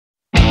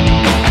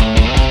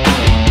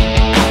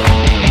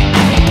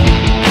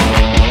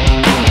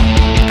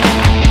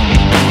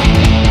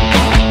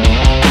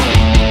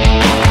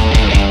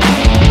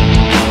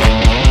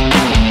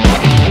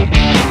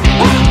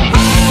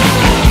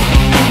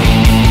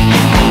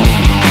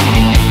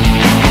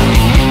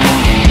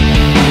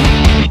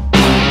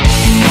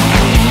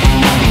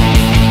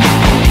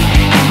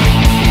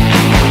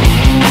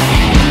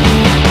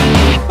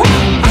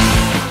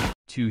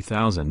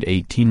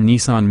2018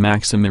 Nissan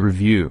Maxima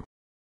Review.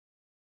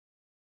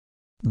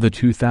 The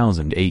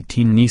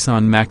 2018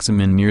 Nissan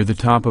Maxima near the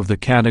top of the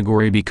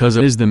category because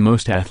it is the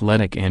most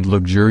athletic and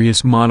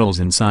luxurious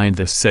models inside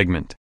this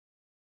segment.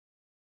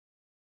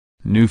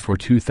 New for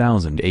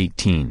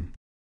 2018.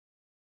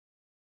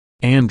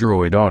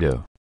 Android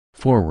Auto,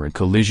 forward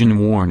collision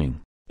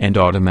warning, and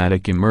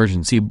automatic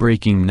emergency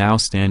braking now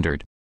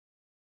standard.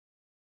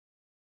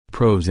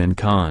 Pros and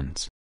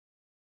cons.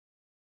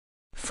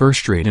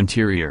 First-rate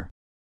interior.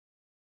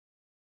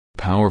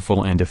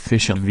 Powerful and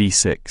efficient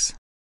V6.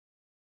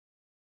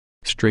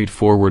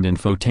 Straightforward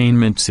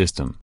infotainment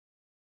system.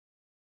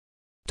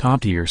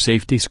 Top-tier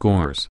safety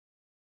scores.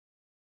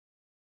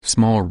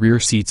 Small rear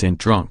seats and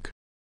trunk.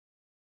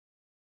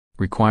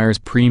 Requires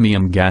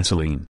premium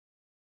gasoline.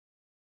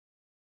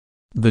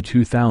 The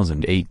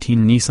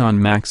 2018 Nissan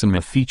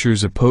Maxima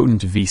features a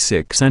potent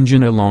V6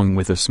 engine along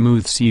with a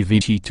smooth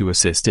CVT to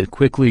assist it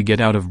quickly get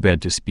out of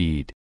bed to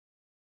speed.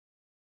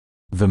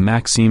 The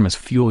Maxima's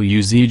fuel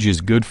usage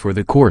is good for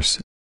the course.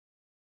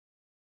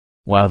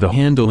 While the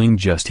handling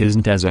just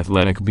isn't as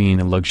athletic being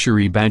a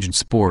luxury badged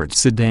sports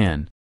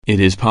sedan, it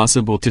is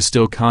possible to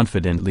still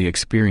confidently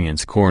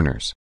experience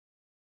corners.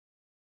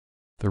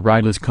 The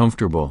ride is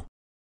comfortable.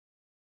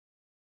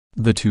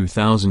 The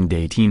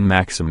 2018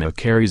 Maxima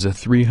carries a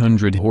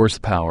 300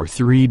 horsepower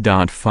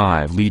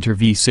 3.5-liter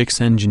V6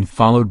 engine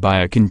followed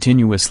by a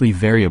continuously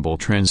variable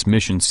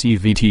transmission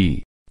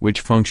CVT,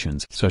 which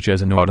functions such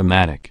as an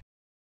automatic.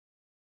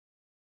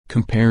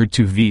 Compared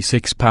to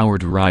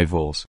V6-powered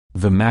rivals,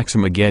 the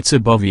Maxima gets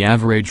above the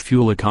average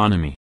fuel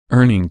economy,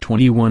 earning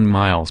 21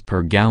 miles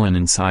per gallon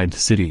inside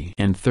city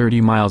and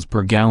 30 miles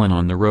per gallon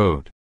on the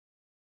road.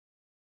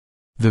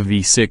 The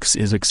V6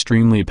 is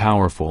extremely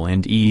powerful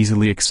and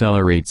easily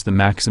accelerates the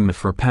Maxima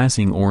for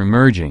passing or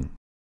merging.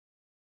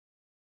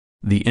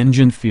 The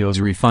engine feels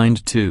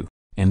refined too,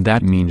 and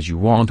that means you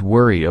won't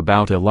worry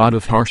about a lot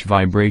of harsh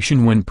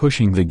vibration when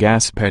pushing the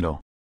gas pedal.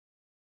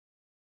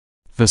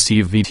 The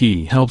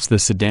CVT helps the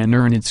sedan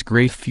earn its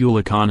great fuel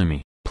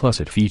economy, plus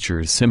it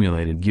features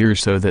simulated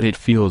gears so that it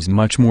feels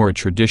much more a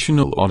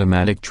traditional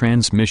automatic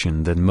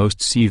transmission than most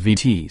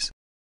CVTs.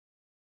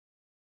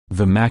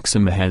 The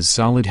Maxima has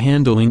solid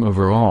handling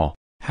overall,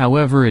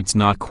 however it's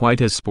not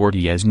quite as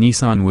sporty as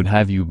Nissan would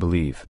have you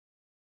believe.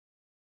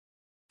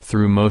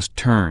 Through most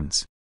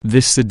turns,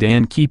 this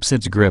sedan keeps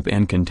its grip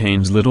and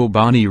contains little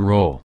body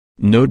roll,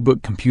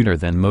 notebook computer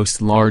than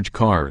most large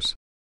cars.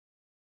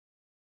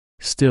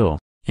 Still,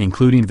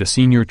 including the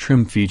senior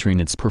trim featuring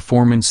its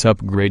performance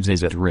upgrades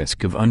is at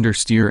risk of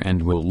understeer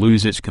and will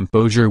lose its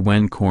composure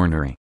when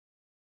cornering.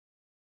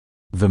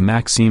 The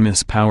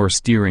Maxima's power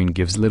steering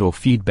gives little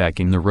feedback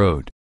in the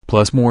road,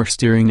 plus more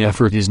steering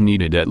effort is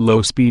needed at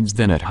low speeds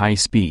than at high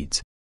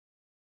speeds.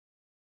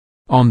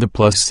 On the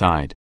plus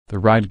side, the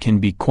ride can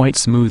be quite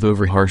smooth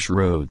over harsh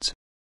roads.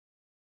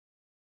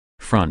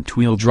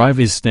 Front-wheel drive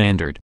is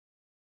standard.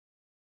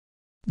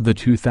 The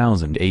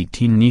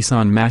 2018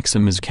 Nissan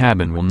Maxima's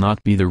cabin will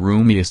not be the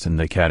roomiest in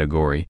the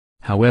category,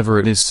 however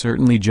it is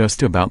certainly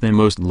just about the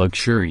most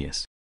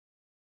luxurious.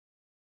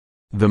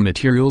 The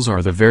materials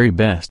are the very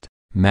best,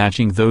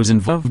 matching those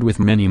involved with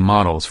many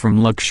models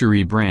from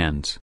luxury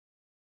brands.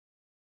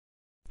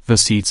 The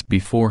seats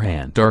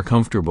beforehand are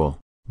comfortable,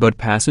 but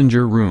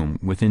passenger room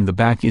within the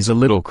back is a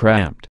little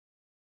cramped.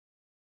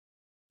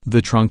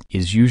 The trunk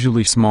is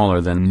usually smaller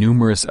than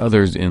numerous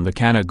others in the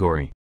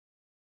category.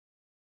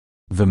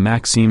 The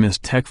Maxima's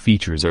tech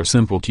features are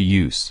simple to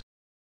use.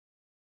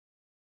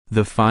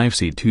 The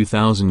 5-seat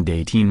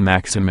 2018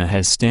 Maxima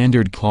has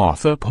standard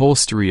cloth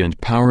upholstery and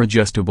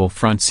power-adjustable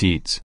front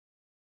seats.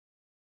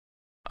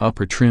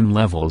 Upper trim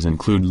levels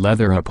include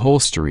leather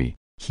upholstery,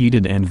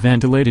 heated and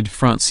ventilated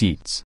front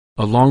seats,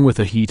 along with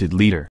a heated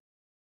leader.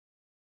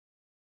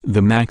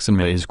 The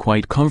Maxima is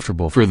quite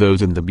comfortable for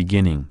those in the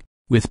beginning,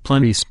 with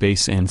plenty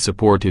space and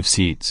supportive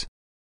seats.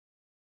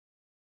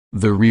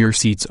 The rear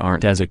seats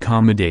aren't as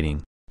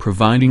accommodating,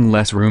 providing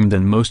less room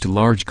than most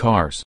large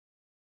cars.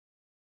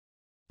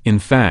 In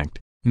fact,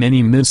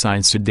 many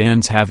midsize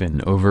sedans have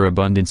an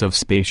overabundance of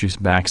spacious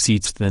back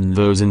seats than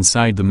those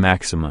inside the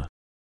Maxima.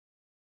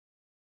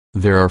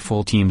 There are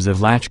full teams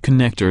of latch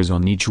connectors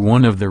on each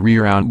one of the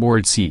rear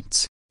outboard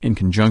seats, in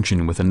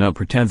conjunction with an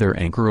upper tether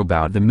anchor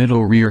about the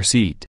middle rear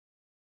seat.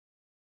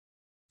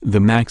 The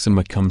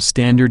Maxima comes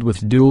standard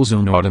with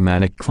dual-zone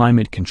automatic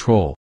climate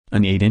control,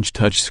 an 8-inch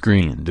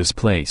touchscreen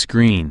display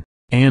screen,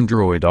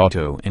 Android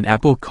Auto and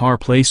Apple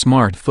CarPlay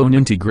smartphone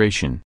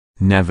integration,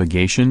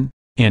 navigation,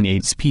 an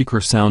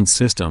 8-speaker sound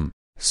system,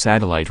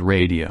 satellite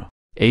radio,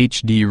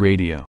 HD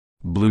radio,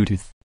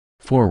 Bluetooth,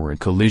 forward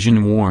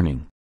collision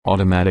warning,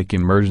 automatic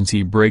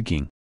emergency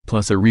braking,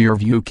 plus a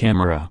rear-view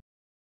camera.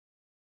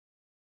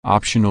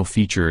 Optional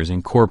features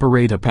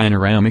incorporate a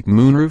panoramic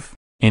moonroof,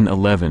 an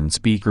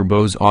 11-speaker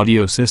Bose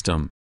audio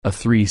system, a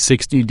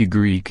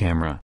 360-degree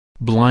camera,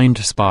 blind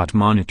spot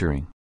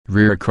monitoring,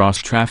 rear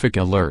cross-traffic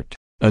alert,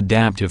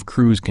 adaptive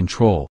cruise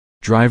control,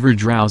 driver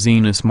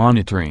drowsiness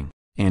monitoring,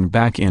 and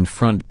back and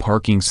front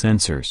parking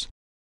sensors.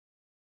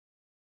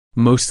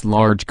 Most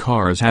large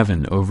cars have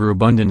an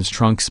overabundance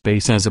trunk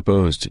space as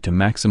opposed to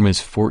Maxima's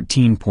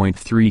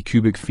 14.3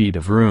 cubic feet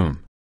of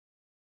room.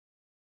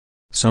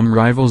 Some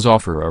rivals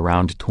offer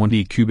around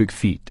 20 cubic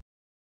feet.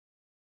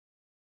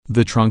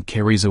 The trunk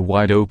carries a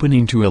wide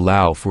opening to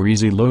allow for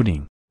easy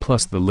loading,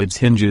 plus the lid's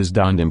hinges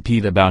don't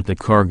impede about the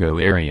cargo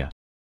area.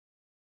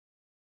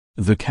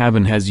 The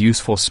cabin has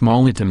useful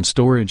small item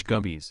storage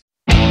cubbies.